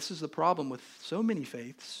 This is the problem with so many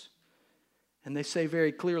faiths. And they say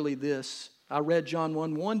very clearly this. I read John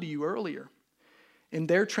 1:1 to you earlier. In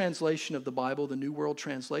their translation of the Bible, the New World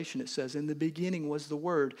Translation, it says, in the beginning was the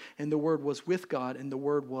Word, and the Word was with God, and the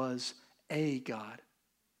Word was a God.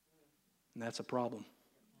 And that's a problem.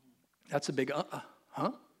 That's a big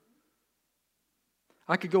huh?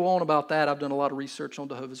 I could go on about that. I've done a lot of research on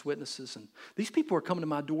Jehovah's Witnesses, and these people are coming to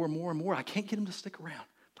my door more and more. I can't get them to stick around.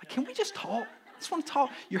 Like, can we just talk? I just want to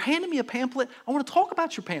talk. You're handing me a pamphlet. I want to talk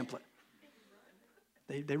about your pamphlet.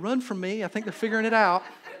 They run from me. I think they're figuring it out.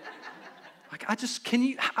 Like,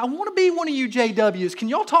 I want to be one of you JWs. Can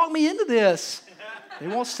y'all talk me into this? They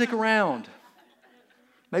won't stick around.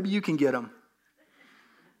 Maybe you can get them.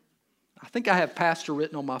 I think I have pastor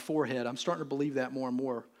written on my forehead. I'm starting to believe that more and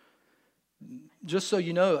more. Just so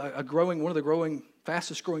you know, one of the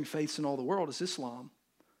fastest growing faiths in all the world is Islam.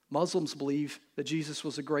 Muslims believe that Jesus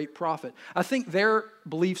was a great prophet. I think their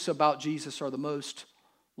beliefs about Jesus are the most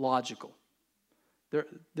logical.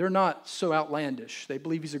 They're not so outlandish. They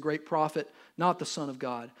believe he's a great prophet, not the Son of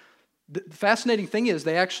God. The fascinating thing is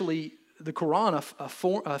the Quran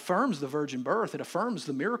affirms the virgin birth. It affirms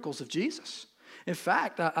the miracles of Jesus. In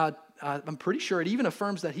fact, I'm pretty sure it even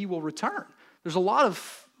affirms that he will return. There's a lot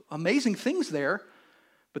of amazing things there,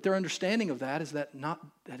 but their understanding of that is that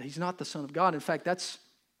he's not the Son of God. In fact, that's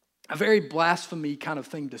a very blasphemy kind of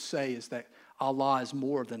thing to say, is that Allah is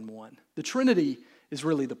more than one. The Trinity is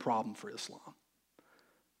really the problem for Islam.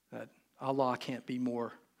 That Allah can't be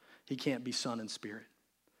more, he can't be Son and Spirit.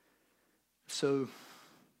 So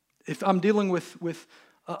if I'm dealing with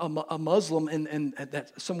a Muslim and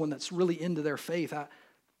that someone that's really into their faith,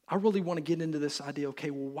 I really want to get into this idea,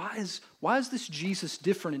 okay, well, why is this Jesus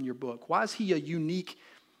different in your book? Why is he a unique?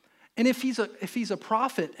 And if he's a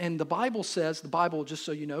prophet, and the Bible says, the Bible, just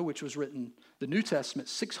so you know, which was written, the New Testament,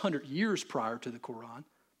 600 years prior to the Quran,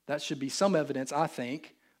 that should be some evidence, I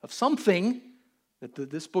think, of something, that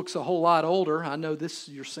this book's a whole lot older. I know this,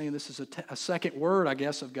 you're saying this is a second word, I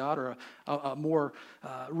guess, of God, or a more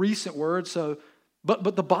recent word. So,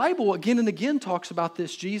 but the Bible again and again talks about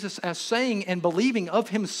this Jesus as saying and believing of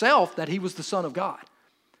himself that he was the Son of God.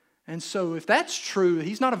 And so if that's true,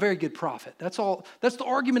 he's not a very good prophet. That's all. That's the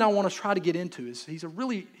argument I want to try to get into, is he's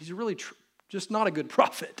really just not a good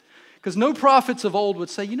prophet. Because no prophets of old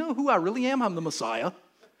would say, you know who I really am? I'm the Messiah.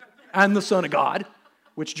 I'm the Son of God,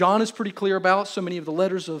 which John is pretty clear about. So many of the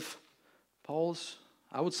letters of Paul's,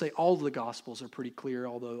 I would say all of the Gospels are pretty clear,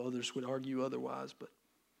 although others would argue otherwise. But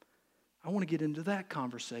I want to get into that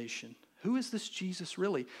conversation. Who is this Jesus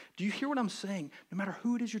really? Do you hear what I'm saying? No matter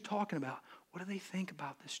who it is you're talking about, what do they think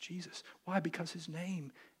about this Jesus? Why? Because his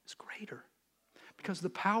name is greater. Because the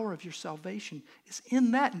power of your salvation is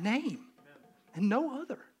in that name and no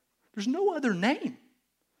other. There's no other name.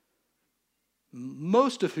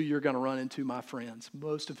 Most of who you're going to run into, my friends,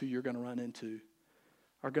 most of who you're going to run into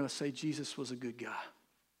are going to say Jesus was a good guy.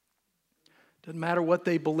 Doesn't matter what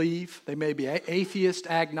they believe. They may be atheist,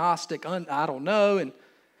 agnostic, I don't know. And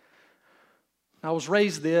I was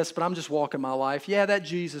raised this, but I'm just walking my life. Yeah, that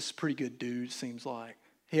Jesus is a pretty good dude, seems like.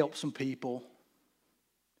 He helped some people.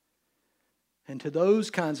 And to those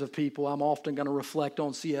kinds of people, I'm often going to reflect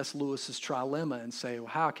on C.S. Lewis's trilemma and say, well,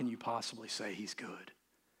 how can you possibly say he's good?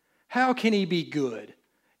 How can he be good?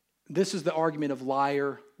 This is the argument of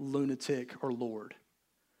liar, lunatic, or Lord.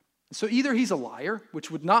 So either he's a liar, which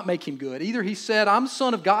would not make him good. Either he said, I'm the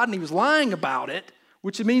Son of God, and he was lying about it,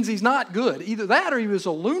 which means he's not good. Either that or he was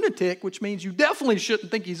a lunatic, which means you definitely shouldn't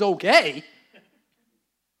think he's okay.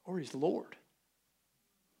 Or he's the Lord.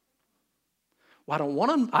 Well,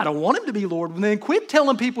 I don't want him to be Lord. Then quit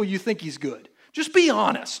telling people you think he's good. Just be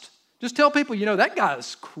honest. Just tell people, that guy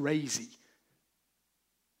is crazy.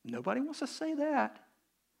 Nobody wants to say that.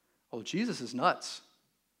 Oh, Jesus is nuts.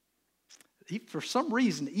 For some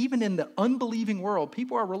reason, even in the unbelieving world,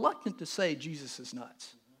 people are reluctant to say Jesus is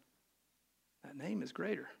nuts. That name is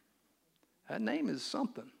greater. That name is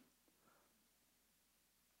something.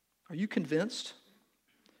 Are you convinced?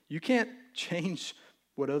 You can't change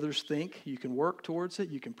what others think. You can work towards it.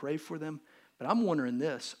 You can pray for them. But I'm wondering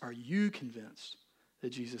this. Are you convinced that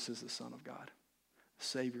Jesus is the Son of God, the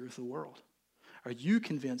Savior of the world? Are you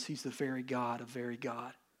convinced he's the very God of very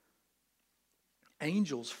God?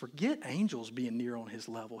 Angels, forget angels being near on his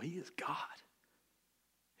level. He is God.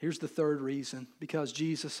 Here's the third reason. Because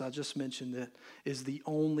Jesus, I just mentioned it, is the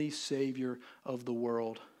only Savior of the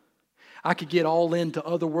world. I could get all into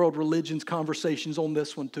other world religions conversations on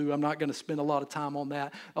this one too. I'm not going to spend a lot of time on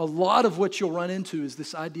that. A lot of what you'll run into is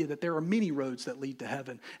this idea that there are many roads that lead to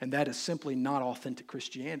heaven, and that is simply not authentic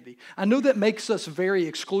Christianity. I know that makes us very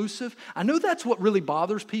exclusive. I know that's what really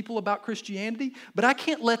bothers people about Christianity, but I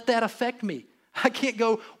can't let that affect me. I can't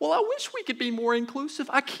go, well, I wish we could be more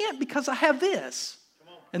inclusive. I can't because I have this.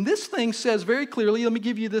 And this thing says very clearly, let me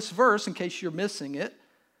give you this verse in case you're missing it.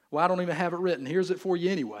 Well, I don't even have it written. Here's it for you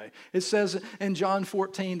anyway. It says in John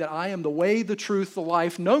 14 that I am the way, the truth, the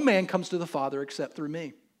life. No man comes to the Father except through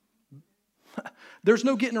me. There's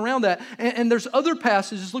no getting around that. And there's other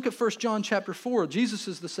passages. Look at 1 John chapter 4. Jesus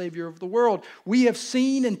is the Savior of the world. We have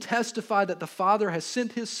seen and testified that the Father has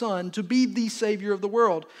sent His Son to be the Savior of the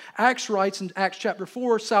world. Acts writes in Acts chapter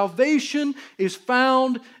 4, salvation is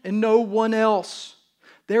found in no one else.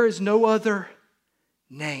 There is no other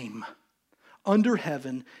name under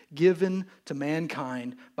heaven given to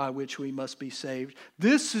mankind by which we must be saved.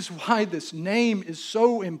 This is why this name is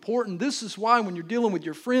so important. This is why when you're dealing with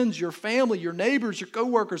your friends, your family, your neighbors, your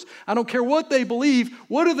coworkers, I don't care what they believe,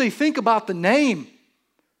 what do they think about the name?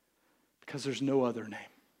 Because there's no other name.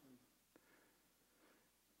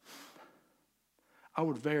 I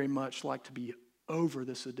would very much like to be over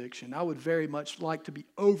this addiction. I would very much like to be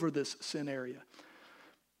over this sin area.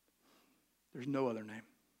 There's no other name.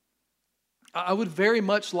 I would very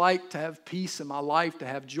much like to have peace in my life, to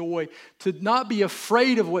have joy, to not be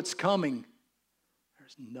afraid of what's coming.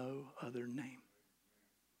 There's no other name.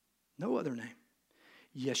 No other name.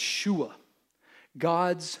 Yeshua,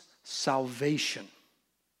 God's salvation.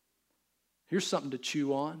 Here's something to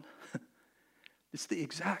chew on. It's the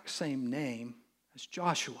exact same name as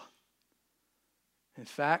Joshua. In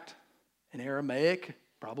fact, in Aramaic,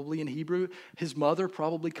 probably in Hebrew, his mother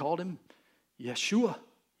probably called him Yeshua.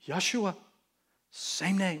 Yeshua.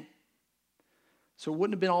 Same name. So it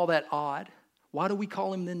wouldn't have been all that odd. Why do we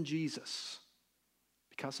call him then Jesus?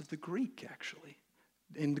 Because of the Greek, actually.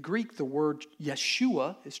 In the Greek, the word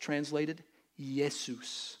Yeshua is translated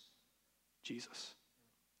Jesus. Jesus.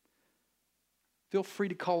 Feel free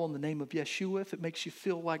to call on the name of Yeshua if it makes you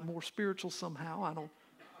feel like more spiritual somehow.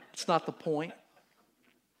 It's not the point.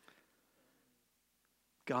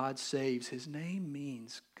 God saves. His name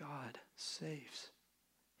means God saves.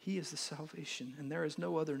 He is the salvation, and there is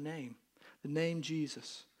no other name. The name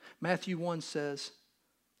Jesus. Matthew 1 says,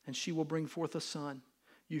 and she will bring forth a son.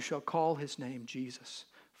 You shall call his name Jesus,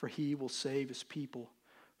 for he will save his people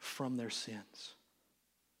from their sins.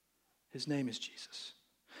 His name is Jesus.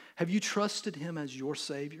 Have you trusted him as your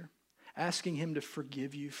Savior? Asking him to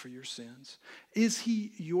forgive you for your sins? Is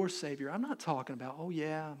he your Savior? I'm not talking about, oh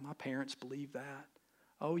yeah, my parents believe that.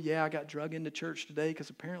 Oh yeah, I got drug into church today because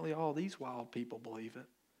apparently all these wild people believe it.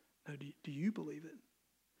 No, do you believe it?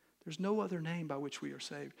 There's no other name by which we are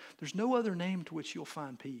saved. There's no other name to which you'll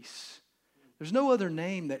find peace. There's no other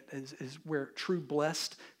name that is where true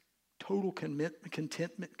blessed, total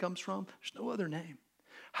contentment comes from. There's no other name.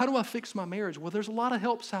 How do I fix my marriage? Well, there's a lot of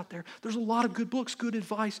helps out there. There's a lot of good books, good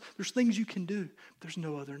advice. There's things you can do. There's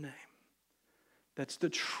no other name. That's the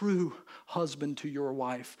true husband to your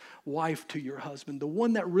wife, wife to your husband, the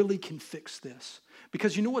one that really can fix this.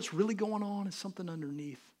 Because you know what's really going on is something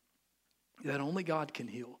underneath that only God can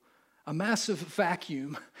heal. A massive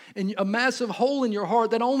vacuum and a massive hole in your heart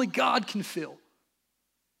that only God can fill.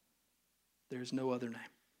 There's no other name.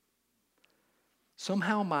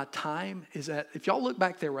 Somehow my time is at, if y'all look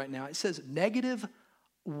back there right now, it says negative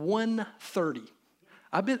 1:30.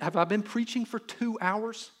 Have I been preaching for 2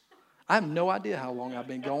 hours? I have no idea how long I've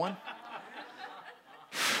been going.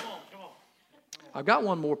 I've got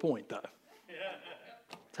one more point, though.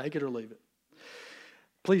 Take it or leave it.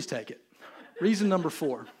 Please take it. Reason number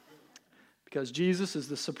 4. Because Jesus is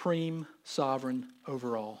the supreme sovereign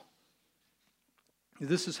over all.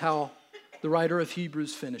 This is how the writer of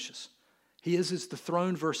Hebrews finishes. He is the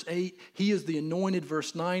throne, verse 8. He is the anointed,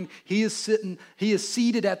 verse 9. He is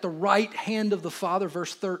seated at the right hand of the Father,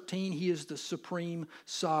 verse 13. He is the supreme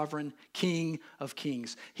sovereign King of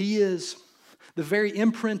kings. He is the very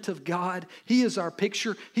imprint of God. He is our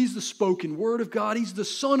picture. He's the spoken word of God. He's the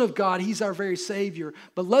Son of God. He's our very Savior.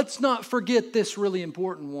 But let's not forget this really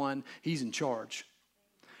important one. He's in charge.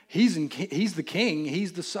 He's the king.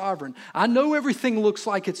 He's the sovereign. I know everything looks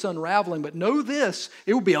like it's unraveling, but know this,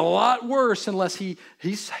 it would be a lot worse unless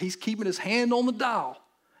he's keeping his hand on the dial.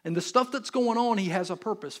 And the stuff that's going on, he has a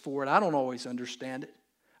purpose for it. I don't always understand it.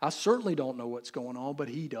 I certainly don't know what's going on, but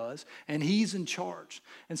he does. And he's in charge.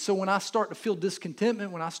 And so when I start to feel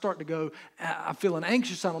discontentment, when I start to go, I'm feeling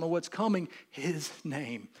anxious, I don't know what's coming, his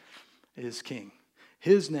name is king.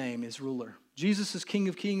 His name is ruler. Jesus is King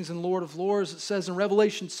of kings and Lord of lords. It says in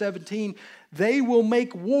Revelation 17, they will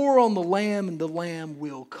make war on the Lamb, and the Lamb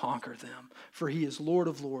will conquer them. For he is Lord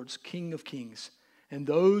of lords, King of kings, and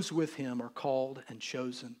those with him are called and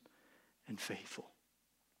chosen and faithful.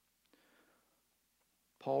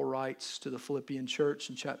 Paul writes to the Philippian church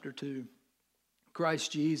in chapter 2,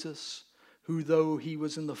 Christ Jesus, who though he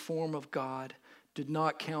was in the form of God, did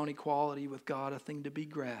not count equality with God a thing to be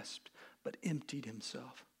grasped, but emptied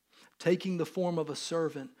himself, taking the form of a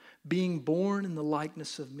servant, being born in the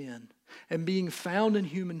likeness of men, and being found in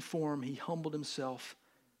human form, he humbled himself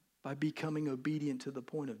by becoming obedient to the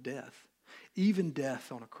point of death, even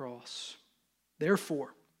death on a cross.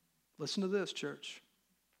 Therefore, listen to this, church,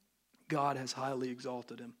 God has highly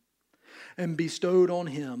exalted him and bestowed on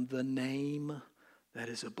him the name that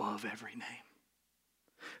is above every name,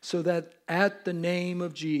 so that at the name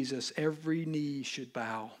of Jesus every knee should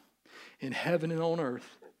bow in heaven and on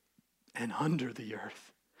earth and under the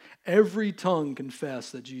earth. Every tongue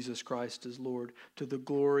confess that Jesus Christ is Lord, to the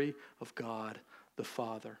glory of God the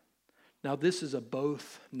Father. Now this is a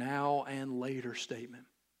both now and later statement,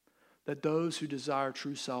 that those who desire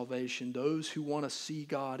true salvation, those who want to see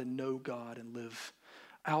God and know God and live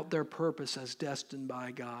out their purpose as destined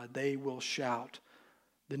by God, they will shout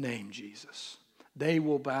the name Jesus. They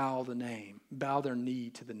will bow their knee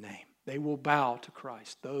to the name. They will bow to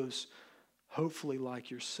Christ. Those, hopefully like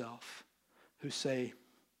yourself, who say,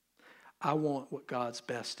 I want what God's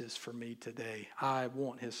best is for me today. I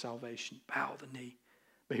want his salvation. Bow the knee.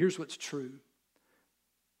 But here's what's true.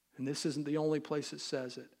 And this isn't the only place it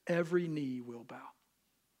says it. Every knee will bow.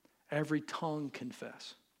 Every tongue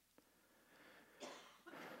confess.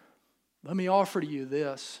 Let me offer to you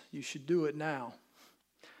this. You should do it now.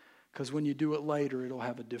 Because when you do it later, it'll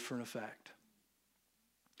have a different effect.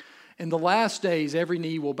 In the last days, every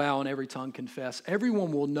knee will bow and every tongue confess.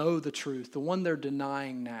 Everyone will know the truth, the one they're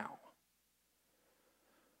denying now.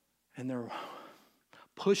 And they're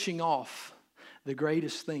pushing off the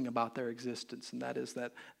greatest thing about their existence, and that is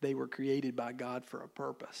that they were created by God for a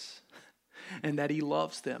purpose, and that he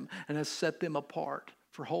loves them and has set them apart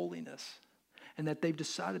for holiness, and that they've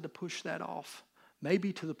decided to push that off,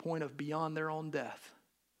 maybe to the point of beyond their own death,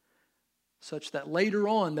 such that later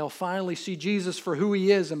on they'll finally see Jesus for who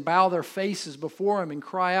he is and bow their faces before him and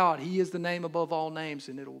cry out, he is the name above all names,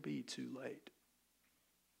 and it'll be too late.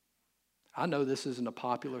 I know this isn't a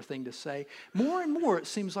popular thing to say. More and more it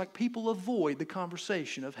seems like people avoid the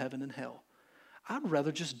conversation of heaven and hell. I'd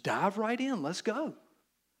rather just dive right in. Let's go.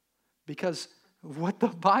 Because what the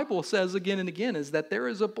Bible says again and again is that there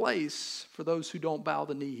is a place for those who don't bow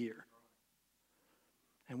the knee here.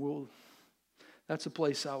 And that's a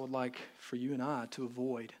place I would like for you and I to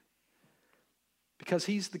avoid. Because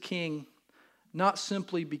he's the king, not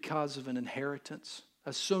simply because of an inheritance,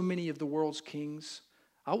 as so many of the world's kings.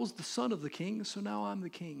 I was the son of the king, so now I'm the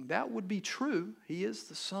king. That would be true. He is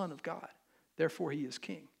the Son of God. Therefore, he is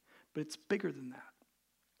king. But it's bigger than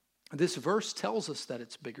that. This verse tells us that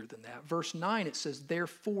it's bigger than that. Verse 9, it says,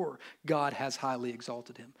 therefore, God has highly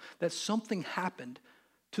exalted him. That something happened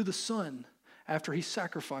to the Son after he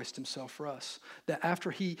sacrificed himself for us. That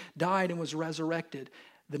after he died and was resurrected,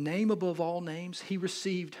 the name above all names, he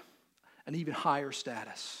received an even higher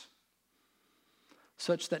status.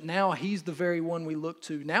 such that now he's the very one we look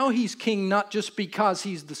to. Now he's king not just because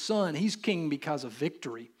he's the son, he's king because of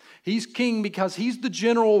victory. He's king because he's the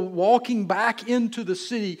general walking back into the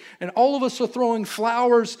city, and all of us are throwing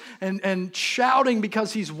flowers and shouting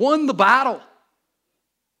because he's won the battle.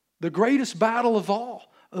 The greatest battle of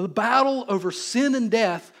all, the battle over sin and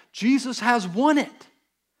death. Jesus has won it.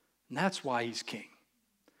 And that's why he's king.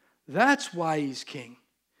 That's why he's king.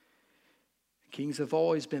 Kings have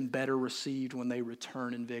always been better received when they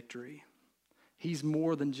return in victory. He's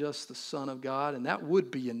more than just the Son of God, and that would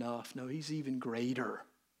be enough. No, he's even greater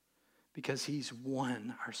because he's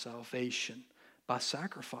won our salvation by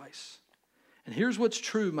sacrifice. And here's what's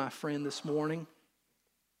true, my friend, this morning.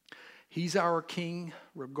 He's our king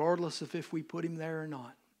regardless of if we put him there or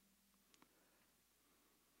not.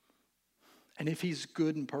 And if he's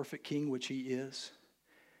good and perfect king, which he is,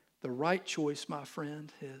 the right choice, my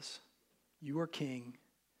friend, is you are king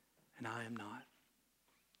and I am not.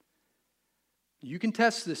 You can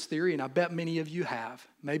test this theory, and I bet many of you have.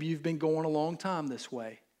 Maybe you've been going a long time this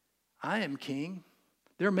way. I am king.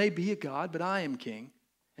 There may be a God, but I am king,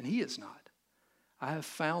 and he is not. I have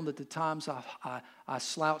found that the times I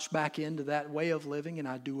slouch back into that way of living, and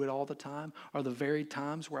I do it all the time, are the very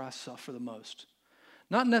times where I suffer the most.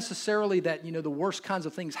 Not necessarily that, the worst kinds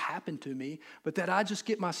of things happen to me, but that I just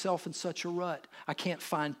get myself in such a rut. I can't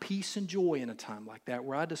find peace and joy in a time like that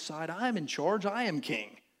where I decide I am in charge, I am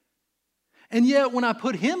king. And yet when I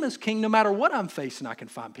put him as king, no matter what I'm facing, I can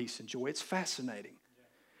find peace and joy. It's fascinating.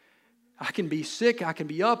 I can be sick, I can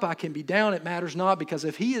be up, I can be down, it matters not, because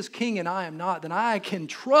if he is king and I am not, then I can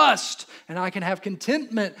trust and I can have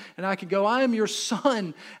contentment and I can go, I am your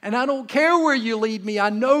son and I don't care where you lead me.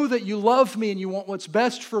 I know that you love me and you want what's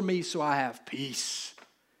best for me, so I have peace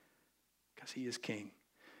because he is king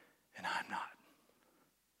and I'm not.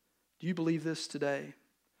 Do you believe this today?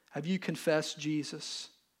 Have you confessed Jesus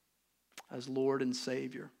as Lord and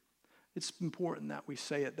Savior? It's important that we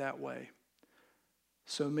say it that way.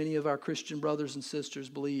 So many of our Christian brothers and sisters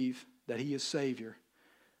believe that he is Savior,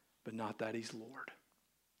 but not that he's Lord.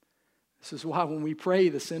 This is why when we pray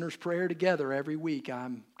the sinner's prayer together every week,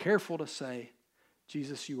 I'm careful to say,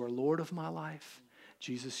 Jesus, you are Lord of my life.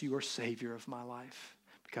 Jesus, you are Savior of my life,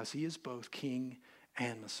 because he is both King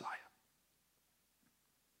and Messiah.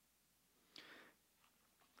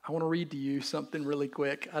 I want to read to you something really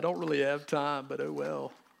quick. I don't really have time, but oh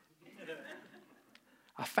well.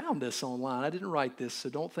 I found this online. I didn't write this, so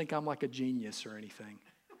don't think I'm like a genius or anything.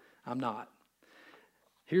 I'm not.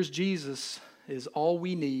 Here's Jesus is all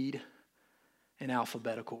we need in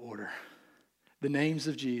alphabetical order. The names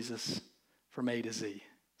of Jesus from A to Z.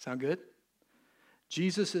 Sound good?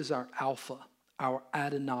 Jesus is our Alpha, our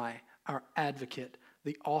Adonai, our advocate,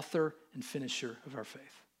 the author and finisher of our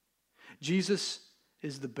faith. Jesus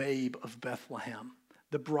is the babe of Bethlehem,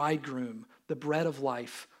 the bridegroom, the bread of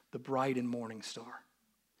life, the bright and morning star.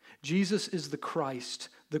 Jesus is the Christ,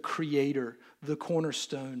 the creator, the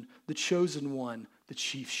cornerstone, the chosen one, the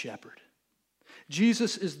chief shepherd.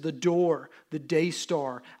 Jesus is the door, the day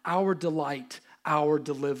star, our delight, our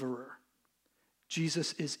deliverer.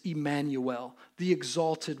 Jesus is Emmanuel, the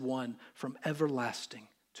exalted one from everlasting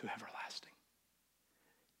to everlasting.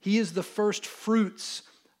 He is the first fruits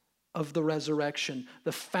of the resurrection,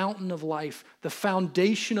 the fountain of life, the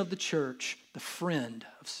foundation of the church, the friend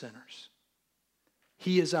of sinners.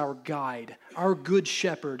 He is our guide, our good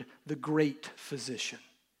shepherd, the great physician.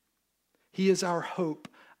 He is our hope,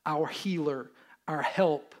 our healer, our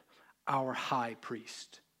help, our high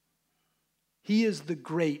priest. He is the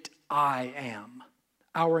great I am,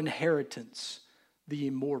 our inheritance, the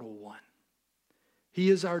immortal one. He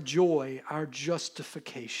is our joy, our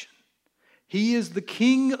justification. He is the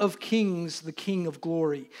King of kings, the King of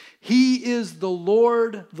glory. He is the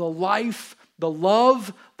Lord, the life, the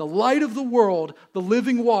love, the light of the world, the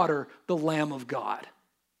living water, the Lamb of God.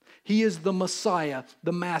 He is the Messiah,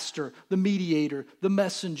 the Master, the Mediator, the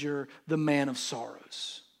Messenger, the Man of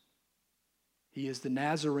sorrows. He is the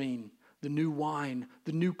Nazarene, the new wine,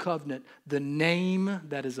 the new covenant, the name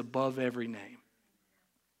that is above every name.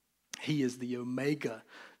 He is the Omega,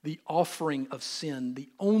 the offering of sin, the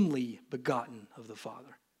only begotten of the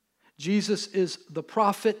Father. Jesus is the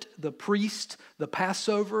prophet, the priest, the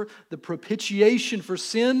Passover, the propitiation for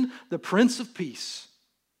sin, the Prince of Peace.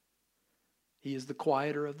 He is the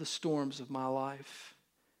quieter of the storms of my life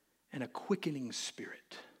and a quickening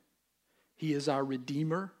spirit. He is our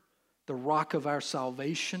Redeemer, the rock of our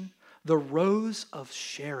salvation, the rose of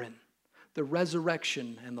Sharon, the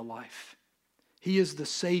resurrection and the life. He is the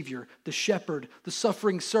Savior, the shepherd, the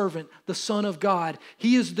suffering servant, the Son of God.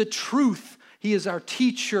 He is the truth. He is our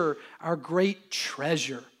teacher, our great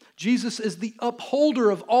treasure. Jesus is the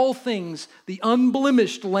upholder of all things, the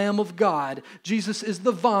unblemished Lamb of God. Jesus is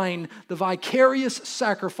the vine, the vicarious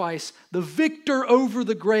sacrifice, the victor over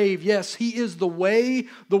the grave. Yes, he is the way,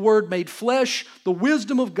 the Word made flesh, the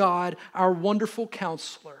wisdom of God, our wonderful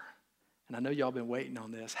counselor. And I know y'all been waiting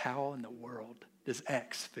on this. How in the world does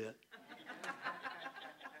X fit?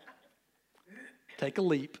 Take a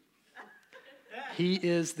leap. He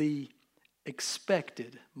is the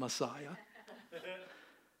expected Messiah,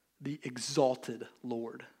 the exalted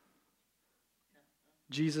Lord.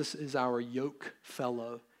 Jesus is our yoke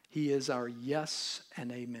fellow. He is our yes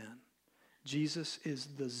and amen. Jesus is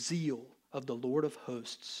the zeal of the Lord of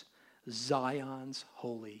hosts, Zion's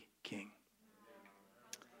holy King.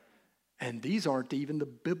 And these aren't even the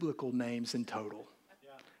biblical names in total,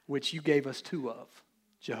 which you gave us two of,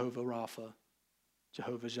 Jehovah Rapha,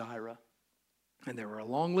 Jehovah Jireh. And there are a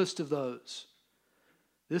long list of those.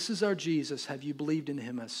 This is our Jesus. Have you believed in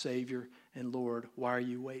him as Savior and Lord? Why are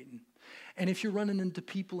you waiting? And if you're running into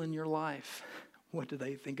people in your life, what do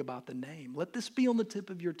they think about the name? Let this be on the tip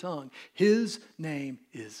of your tongue. His name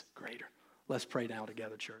is greater. Let's pray now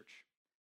together, church.